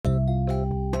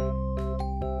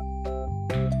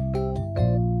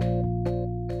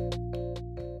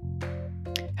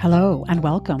Hello, and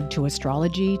welcome to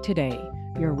Astrology Today,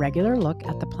 your regular look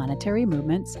at the planetary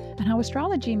movements and how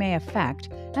astrology may affect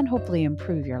and hopefully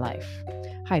improve your life.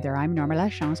 Hi there, I'm Norma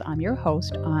Lachance. I'm your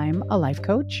host. I'm a life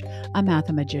coach, a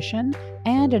mathematician,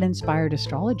 and an inspired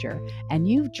astrologer. And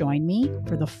you've joined me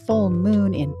for the full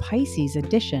moon in Pisces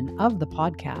edition of the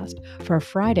podcast for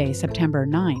Friday, September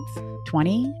 9th,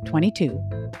 2022.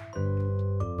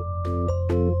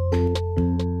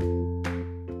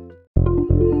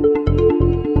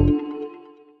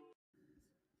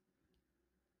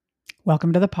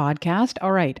 Welcome to the podcast.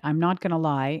 All right, I'm not going to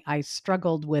lie. I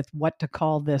struggled with what to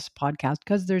call this podcast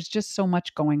because there's just so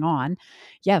much going on.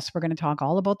 Yes, we're going to talk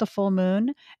all about the full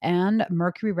moon and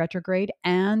Mercury retrograde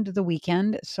and the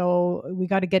weekend. So we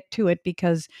got to get to it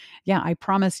because, yeah, I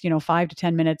promised, 5 to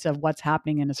 10 minutes of what's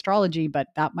happening in astrology, but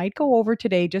that might go over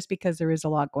today just because there is a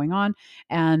lot going on.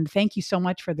 And thank you so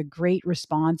much for the great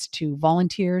response to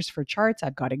volunteers for charts.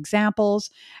 I've got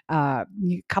examples, a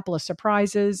couple of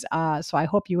surprises. So I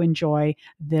hope you enjoy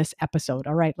this episode.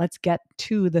 All right, let's get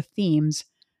to the themes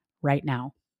right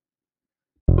now.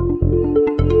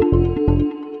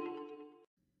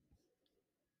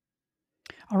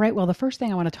 All right. Well, the first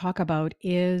thing I want to talk about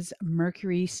is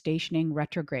Mercury stationing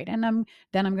retrograde. And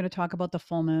then I'm going to talk about the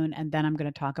full moon, and then I'm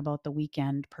going to talk about the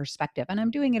weekend perspective. And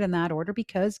I'm doing it in that order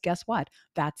because guess what?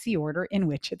 That's the order in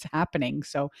which it's happening.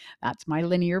 So that's my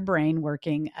linear brain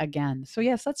working again. So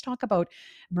yes, let's talk about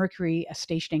Mercury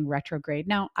stationing retrograde.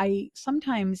 Now, I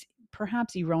sometimes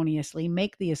perhaps erroneously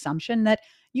make the assumption that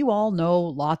you all know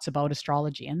lots about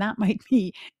astrology, and that might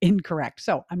be incorrect.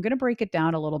 So I'm going to break it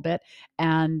down a little bit,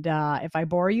 and if I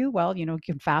bore you, well, you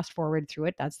can fast forward through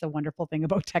it. That's the wonderful thing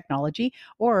about technology.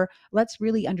 Or let's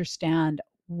really understand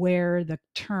where the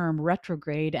term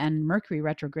retrograde and Mercury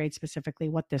retrograde specifically,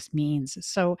 what this means.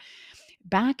 So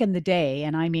back in the day,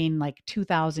 and I mean like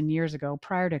 2000 years ago,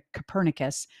 prior to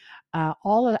Copernicus,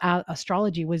 all of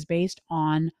astrology was based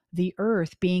on the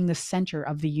earth being the center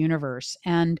of the universe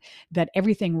and that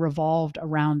everything revolved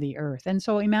around the earth. And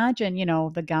so imagine,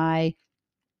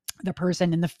 the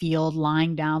person in the field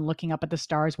lying down, looking up at the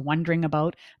stars, wondering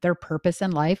about their purpose in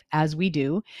life, as we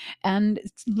do, and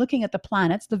looking at the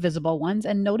planets, the visible ones,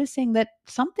 and noticing that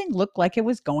something looked like it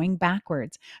was going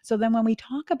backwards. So then when we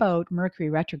talk about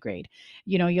Mercury retrograde,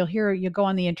 you'll go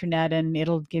on the internet and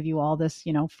it'll give you all this,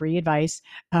 free advice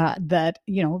that,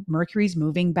 Mercury's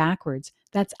moving backwards.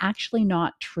 That's actually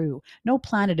not true. No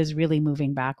planet is really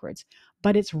moving backwards,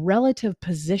 but its relative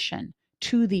position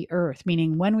to the earth,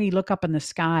 meaning when we look up in the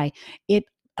sky, it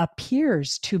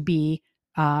appears to be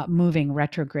moving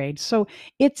retrograde. So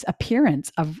its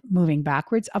appearance of moving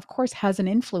backwards, of course, has an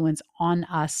influence on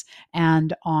us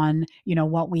and on,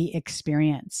 what we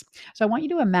experience. So I want you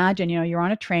to imagine, you're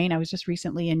on a train. I was just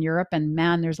recently in Europe, and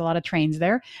man, there's a lot of trains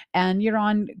there, and you're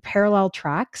on parallel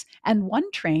tracks, and one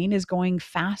train is going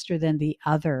faster than the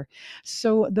other.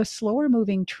 So the slower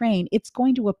moving train, it's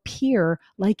going to appear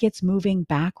like it's moving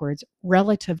backwards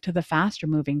relative to the faster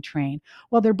moving train.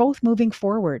 Well, they're both moving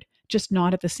forward, just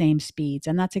not at the same speeds.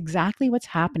 And that's exactly what's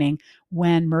happening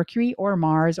when Mercury or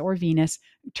Mars or Venus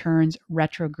turns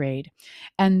retrograde.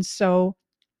 And so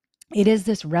it is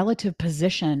this relative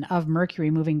position of Mercury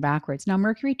moving backwards. Now,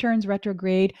 Mercury turns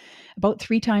retrograde about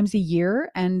 3 times a year.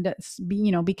 And,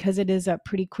 because it is a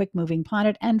pretty quick moving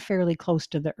planet and fairly close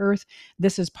to the Earth,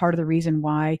 this is part of the reason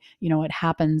why, it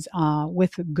happens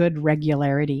with good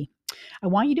regularity. I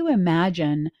want you to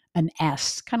imagine an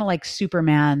S, kind of like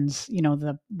Superman's,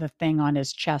 the thing on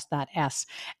his chest, that S.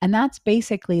 And that's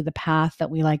basically the path that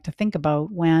we like to think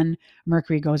about when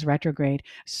Mercury goes retrograde.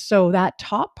 So that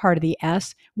top part of the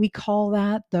S, we call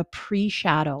that the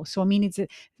pre-shadow. So I mean, it's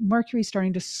Mercury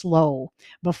starting to slow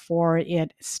before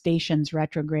it stations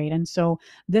retrograde. And so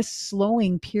this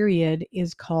slowing period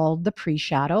is called the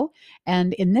pre-shadow.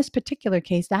 And in this particular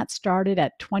case, that started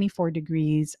at 24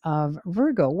 degrees of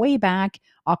Virgo way back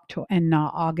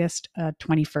August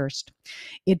 21st.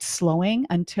 It's slowing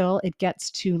until it gets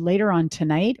to later on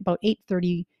tonight, about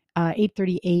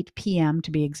 8:38 p.m. to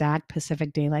be exact,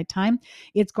 Pacific Daylight Time.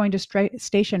 It's going to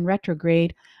station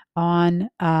retrograde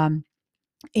on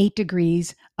 8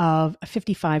 degrees of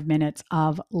 55 minutes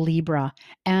of Libra.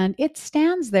 And it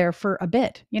stands there for a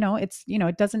bit.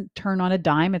 It doesn't turn on a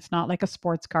dime. It's not like a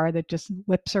sports car that just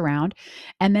whips around.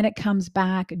 And then it comes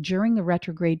back during the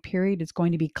retrograde period. It's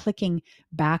going to be clicking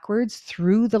backwards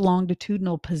through the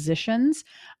longitudinal positions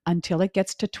until it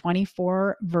gets to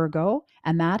 24 Virgo.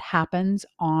 and that happens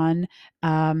on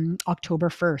October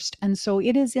 1st. And so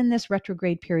it is in this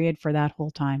retrograde period for that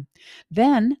whole time.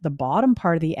 Then the bottom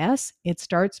part of the S, it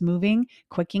starts moving,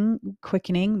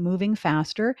 quickening, moving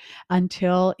faster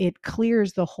until it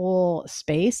clears the whole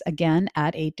space again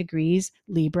at 8 degrees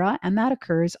Libra, and that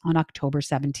occurs on October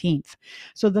 17th.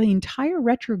 So the entire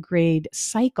retrograde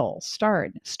cycle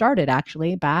started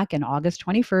actually back in August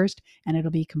 21st, and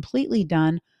it'll be completely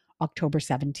done October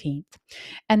 17th.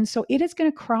 And so it is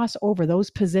going to cross over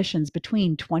those positions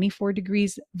between 24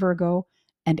 degrees Virgo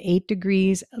and 8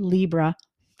 degrees Libra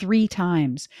three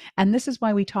times. And this is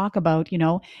why we talk about,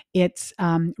 it's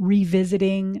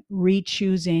revisiting,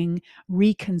 re-choosing,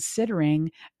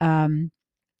 reconsidering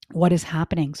what is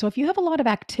happening. So if you have a lot of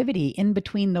activity in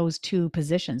between those two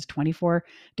positions, 24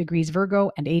 degrees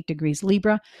Virgo and 8 degrees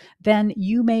Libra, then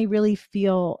you may really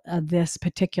feel this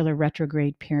particular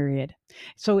retrograde period.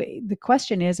 So the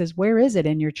question is where is it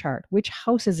in your chart? Which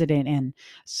house is it in?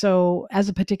 So as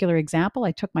a particular example,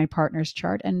 I took my partner's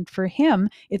chart, and for him,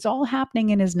 it's all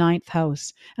happening in his ninth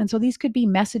house. And so these could be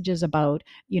messages about,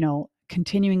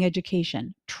 continuing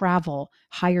education, travel,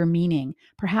 higher meaning,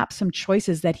 perhaps some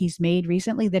choices that he's made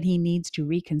recently that he needs to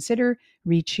reconsider,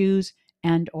 re-choose,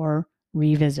 and or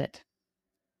revisit.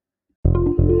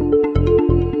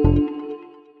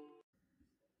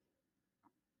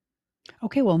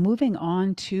 Okay, well, moving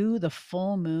on to the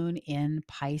full moon in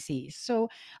Pisces. So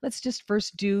let's just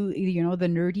first do, the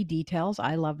nerdy details.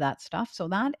 I love that stuff. So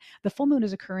that the full moon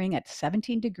is occurring at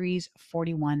 17 degrees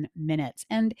 41 minutes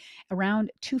and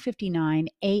around 2:59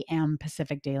 a.m.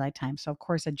 Pacific Daylight Time. So of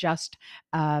course, adjust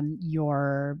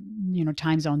your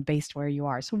time zone based where you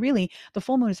are. So really, the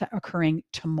full moon is occurring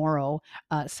tomorrow,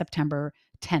 September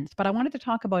 10th. But I wanted to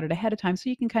talk about it ahead of time so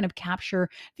you can kind of capture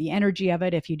the energy of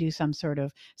it if you do some sort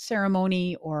of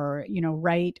ceremony or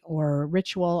rite or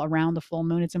ritual around the full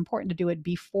moon. It's important to do it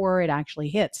before it actually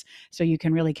hits so you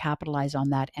can really capitalize on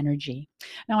that energy.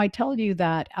 Now I tell you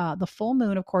that the full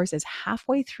moon, of course, is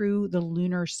halfway through the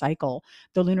lunar cycle.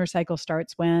 The lunar cycle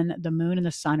starts when the moon and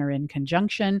the sun are in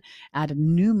conjunction at a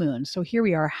new moon. So here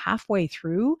we are halfway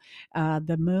through.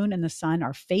 The moon and the sun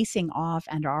are facing off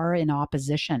and are in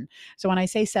opposition. So when I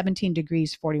say 17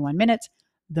 degrees 41 minutes,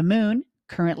 the moon,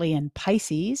 currently in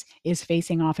Pisces, is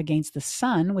facing off against the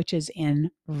sun, which is in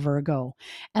Virgo.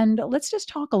 And let's just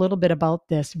talk a little bit about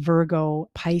this Virgo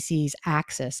Pisces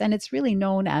axis. And it's really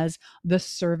known as the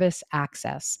service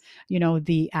axis,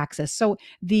 the axis. So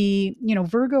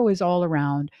Virgo is all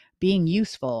around being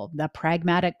useful, the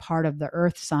pragmatic part of the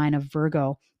earth sign of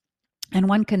Virgo. And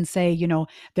one can say,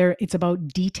 there it's about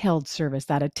detailed service,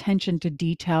 that attention to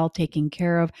detail, taking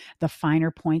care of the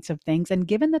finer points of things. And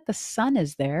given that the sun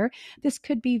is there, this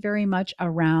could be very much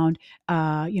around,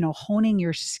 honing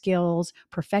your skills,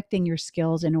 perfecting your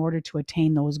skills in order to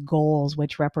attain those goals,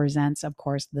 which represents, of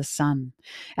course, the sun.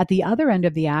 At the other end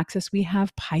of the axis, we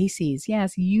have Pisces.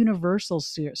 Yes, universal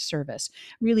service,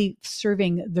 really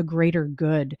serving the greater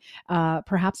good,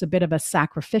 perhaps a bit of a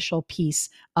sacrificial piece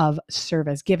of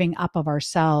service, giving up of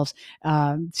ourselves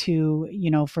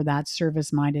to, for that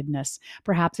service mindedness.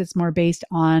 Perhaps it's more based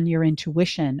on your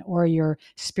intuition or your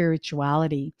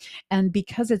spirituality. And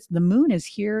because the moon is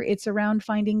here, it's around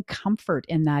finding comfort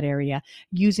in that area,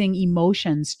 using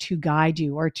emotions to guide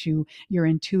you or to your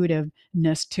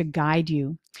intuitiveness to guide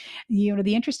you.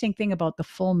 The interesting thing about the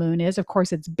full moon is, of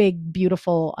course, it's big,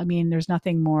 beautiful. I mean,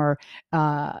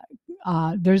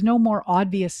 uh, there's no more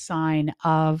obvious sign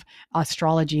of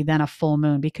astrology than a full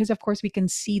moon because, of course, we can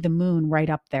see the moon right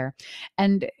up there.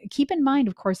 And keep in mind,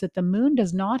 of course, that the moon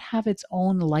does not have its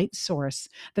own light source,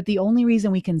 that the only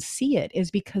reason we can see it is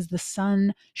because the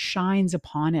sun shines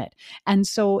upon it. And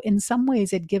so, in some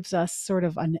ways, it gives us sort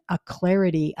of a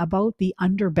clarity about the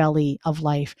underbelly of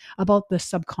life, about the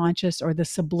subconscious or the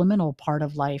subliminal part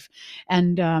of life.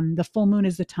 And the full moon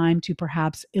is the time to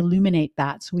perhaps illuminate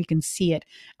that so we can see it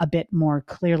a bit more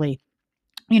clearly.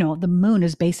 The moon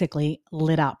is basically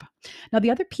lit up. Now,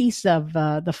 the other piece of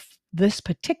this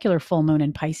particular full moon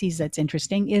in Pisces that's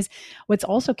interesting is what's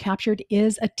also captured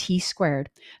is a T squared.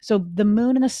 So the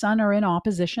moon and the sun are in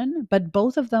opposition, but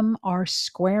both of them are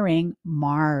squaring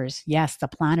Mars. Yes, the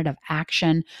planet of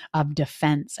action, of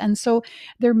defense. And so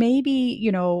there may be,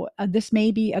 this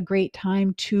may be a great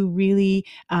time to really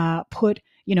put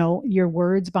your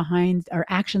words behind, or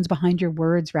actions behind your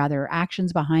words, rather,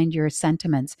 actions behind your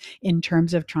sentiments in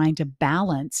terms of trying to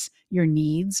balance your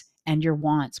needs and your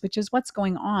wants, which is what's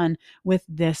going on with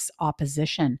this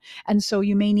opposition. And so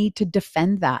you may need to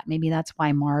defend that. Maybe that's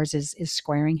why Mars is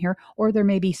squaring here, or there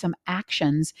may be some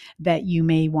actions that you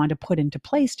may want to put into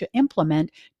place to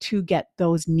implement to get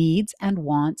those needs and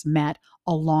wants met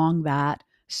along that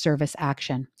service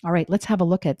action. All right, let's have a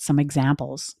look at some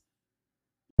examples.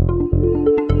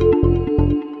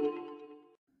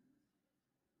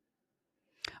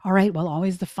 All right. Well,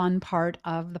 always the fun part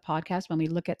of the podcast when we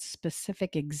look at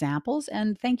specific examples.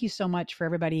 And thank you so much for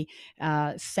everybody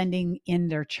sending in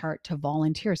their chart to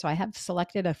volunteer. So I have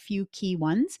selected a few key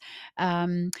ones.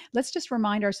 Let's just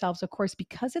remind ourselves, of course,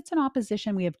 because it's an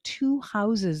opposition, we have two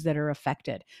houses that are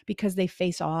affected because they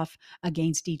face off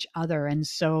against each other. And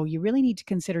so you really need to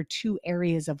consider two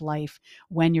areas of life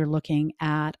when you're looking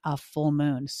at a full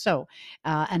moon. So,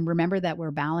 and remember that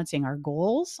we're balancing our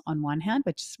goals on one hand,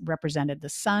 which represented the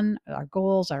sun, our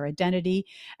goals, our identity.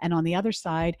 And on the other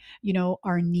side,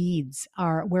 our needs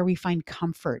are where we find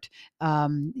comfort.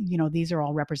 These are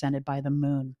all represented by the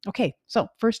moon. Okay, so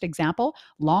first example,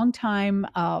 longtime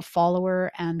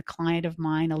follower and client of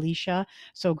mine, Alicia,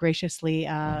 so graciously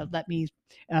let me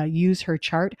use her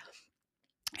chart.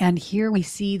 And here we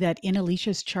see that in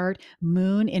Alicia's chart,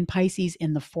 moon in Pisces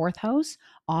in the fourth house,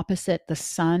 opposite the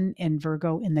sun in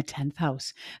Virgo in the 10th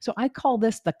house. So I call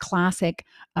this the classic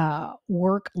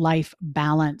work life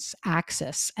balance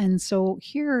axis. And so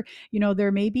here,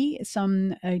 there may be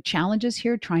some challenges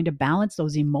here trying to balance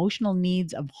those emotional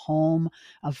needs of home,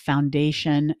 of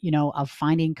foundation, of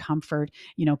finding comfort,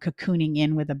 cocooning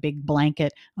in with a big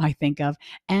blanket, I think of,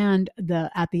 and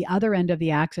at the other end of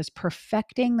the axis,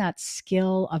 perfecting that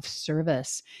skill of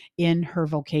service in her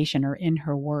vocation or in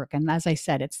her work. And as I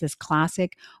said, it's this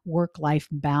classic work-life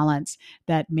balance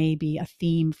that may be a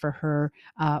theme for her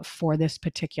for this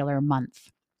particular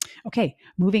month. Okay,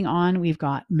 moving on, we've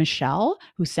got Michelle,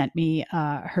 who sent me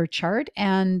her chart,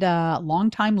 and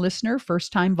longtime listener,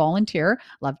 first time volunteer.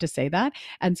 Love to say that.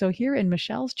 And so here in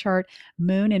Michelle's chart,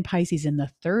 moon in Pisces in the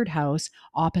third house,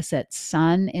 opposite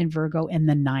sun in Virgo in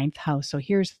the ninth house. So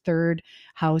here's third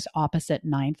house opposite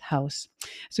ninth house.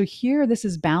 So here, this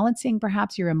is balancing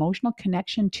perhaps your emotional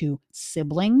connection to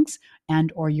siblings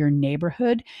and or your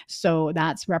neighborhood. So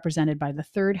that's represented by the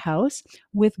third house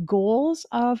with goals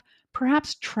of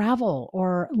perhaps travel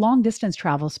or long distance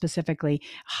travel, specifically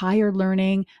higher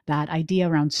learning, that idea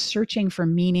around searching for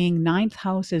meaning. Ninth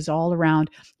house is all around,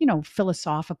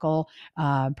 philosophical,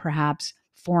 perhaps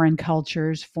foreign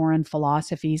cultures, foreign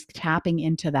philosophies, tapping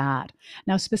into that.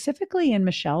 Now, specifically in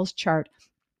Michelle's chart,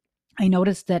 I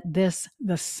noticed that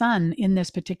the sun in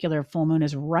this particular full moon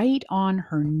is right on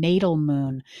her natal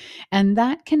moon. And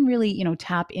that can really,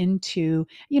 tap into,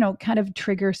 kind of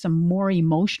trigger some more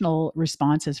emotional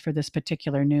responses for this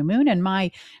particular new moon. And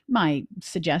my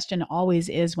suggestion always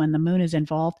is when the moon is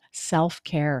involved,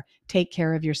 self-care, take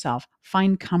care of yourself,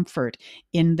 find comfort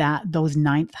in those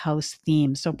ninth house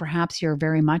themes. So perhaps you're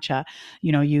very much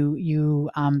you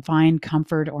find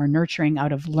comfort or nurturing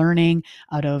out of learning,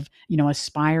 out of,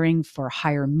 aspiring for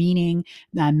higher meaning.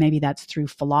 And maybe that's through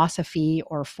philosophy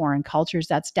or foreign cultures.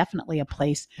 That's definitely a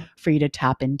place for you to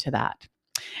tap into that.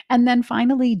 And then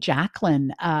finally,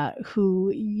 Jacqueline,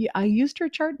 who I used her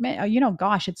chart,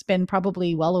 gosh, it's been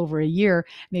probably well over a year,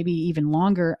 maybe even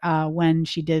longer, when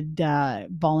she did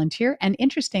volunteer. And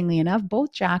interestingly enough,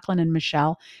 both Jacqueline and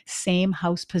Michelle, same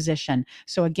house position.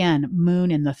 So again,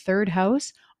 moon in the third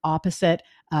house, opposite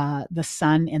the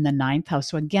sun in the ninth house.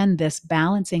 So again, this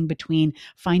balancing between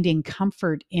finding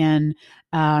comfort in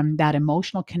that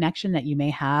emotional connection that you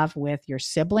may have with your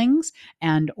siblings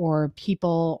and or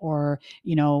people or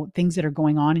things that are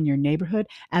going on in your neighborhood,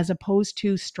 as opposed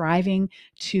to striving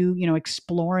to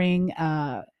exploring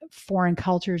foreign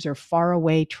cultures or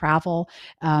faraway travel,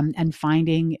 and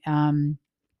finding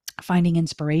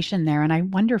inspiration there. And I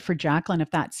wonder for Jacqueline if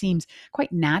that seems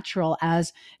quite natural,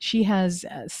 as she has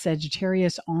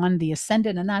Sagittarius on the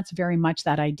ascendant. And that's very much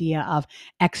that idea of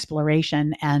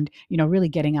exploration and, really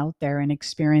getting out there and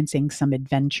experiencing some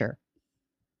adventure.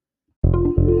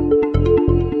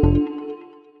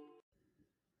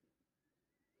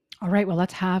 All right, well,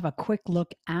 let's have a quick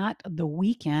look at the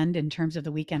weekend in terms of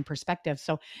the weekend perspective.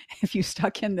 So, if you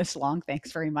stuck in this long,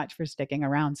 thanks very much for sticking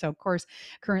around. So, of course,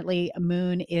 currently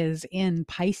moon is in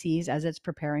Pisces as it's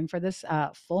preparing for this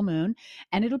full moon,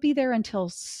 and it'll be there until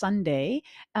Sunday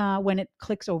when it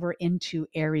clicks over into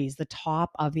Aries, the top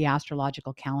of the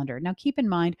astrological calendar. Now, keep in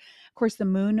mind, of course, the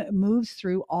moon moves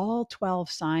through all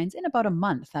 12 signs in about a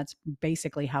month. That's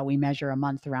basically how we measure a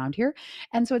month around here.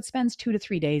 And so it spends 2 to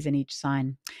 3 days in each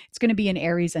sign. It's going to be in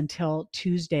Aries until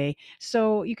Tuesday.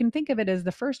 So you can think of it as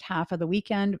the first half of the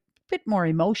weekend, bit more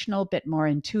emotional, bit more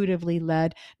intuitively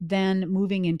led, then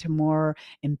moving into more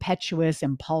impetuous,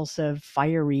 impulsive,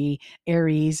 fiery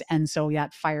Aries. And so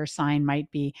that fire sign might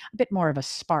be a bit more of a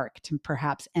spark to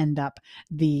perhaps end up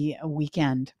the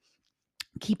weekend.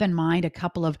 keep in mind a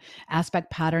couple of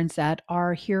aspect patterns that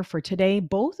are here for today,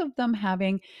 both of them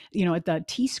having, at the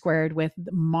T squared with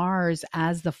Mars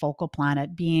as the focal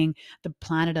planet, being the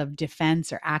planet of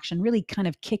defense or action, really kind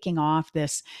of kicking off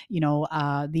this,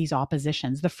 these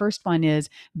oppositions. The first one is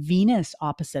Venus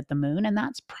opposite the moon, and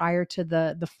that's prior to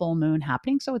the full moon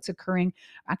happening. So it's occurring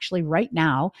actually right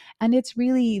now. And it's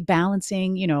really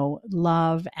balancing,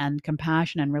 love and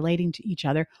compassion and relating to each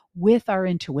other with our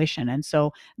intuition. And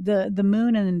so the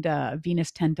moon and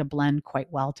Venus tend to blend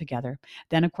quite well together.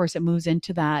 Then, of course, it moves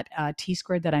into that T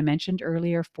squared that I mentioned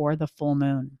earlier for the full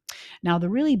moon. Now, the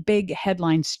really big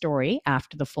headline story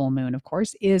after the full moon, of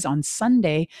course, is on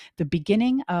Sunday, the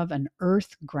beginning of an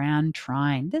Earth grand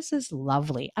trine. This is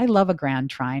lovely. I love a grand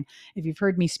trine. If you've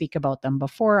heard me speak about them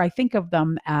before, I think of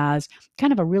them as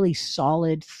kind of a really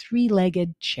solid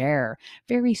three-legged chair,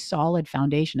 very solid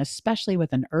foundation, especially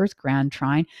with an Earth grand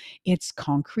trine. It's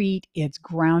concrete, it's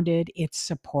grounded, it's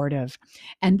supportive.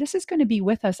 And this is going to be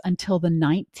with us until the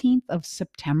 19th of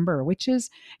September, which is,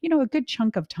 a good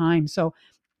chunk of time. So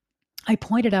I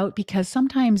pointed out because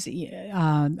sometimes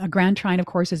a grand trine, of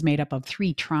course, is made up of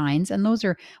three trines, and those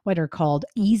are what are called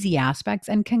easy aspects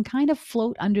and can kind of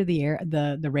float under the air,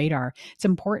 the radar. It's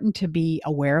important to be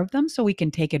aware of them so we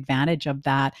can take advantage of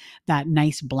that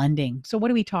nice blending. So, what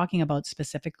are we talking about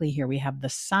specifically here? We have the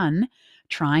Sun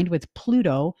trined with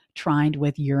Pluto, trined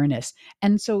with Uranus,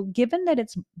 and so given that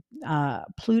it's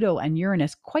Pluto and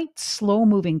Uranus, quite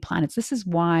slow-moving planets. This is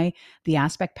why the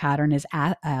aspect pattern is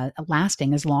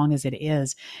lasting as long as it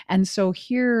is. And so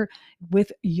here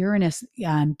with Uranus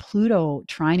and Pluto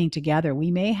trining together, we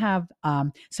may have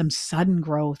some sudden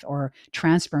growth or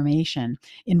transformation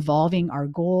involving our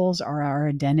goals or our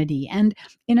identity and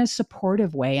in a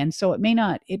supportive way. And so it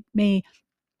may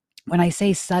when I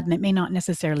say sudden, it may not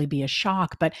necessarily be a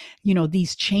shock, but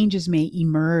these changes may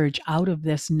emerge out of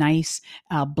this nice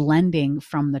blending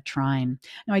from the trine.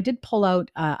 Now, I did pull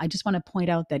out. I just want to point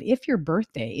out that if your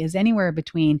birthday is anywhere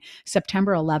between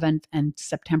September 11th and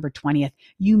September 20th,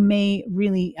 you may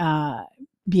really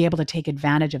be able to take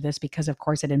advantage of this because, of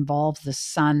course, it involves the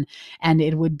sun and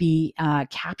it would be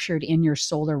captured in your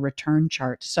solar return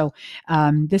chart. So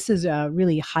this is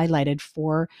really highlighted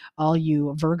for all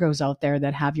you Virgos out there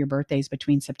that have your birthdays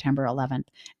between September 11th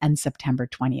and September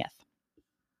 20th.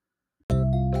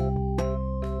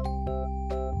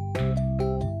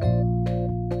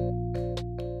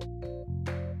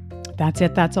 That's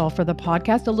it. That's all for the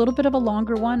podcast. A little bit of a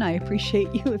longer one. I appreciate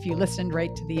you if you listened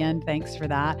right to the end. Thanks for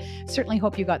that. Certainly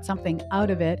hope you got something out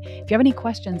of it. If you have any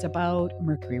questions about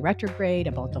Mercury retrograde,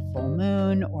 about the full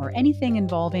moon, or anything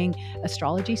involving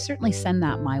astrology, certainly send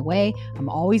that my way. I'm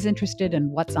always interested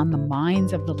in what's on the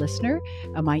minds of the listener.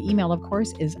 My email, of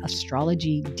course, is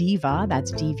astrologydiva,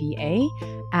 that's DVA,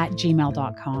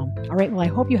 @gmail.com. All right. Well, I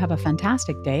hope you have a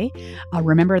fantastic day.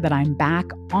 Remember that I'm back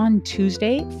on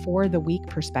Tuesday for the week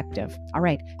perspective. All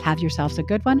right. Have yourselves a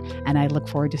good one. And I look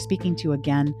forward to speaking to you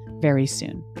again very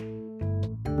soon.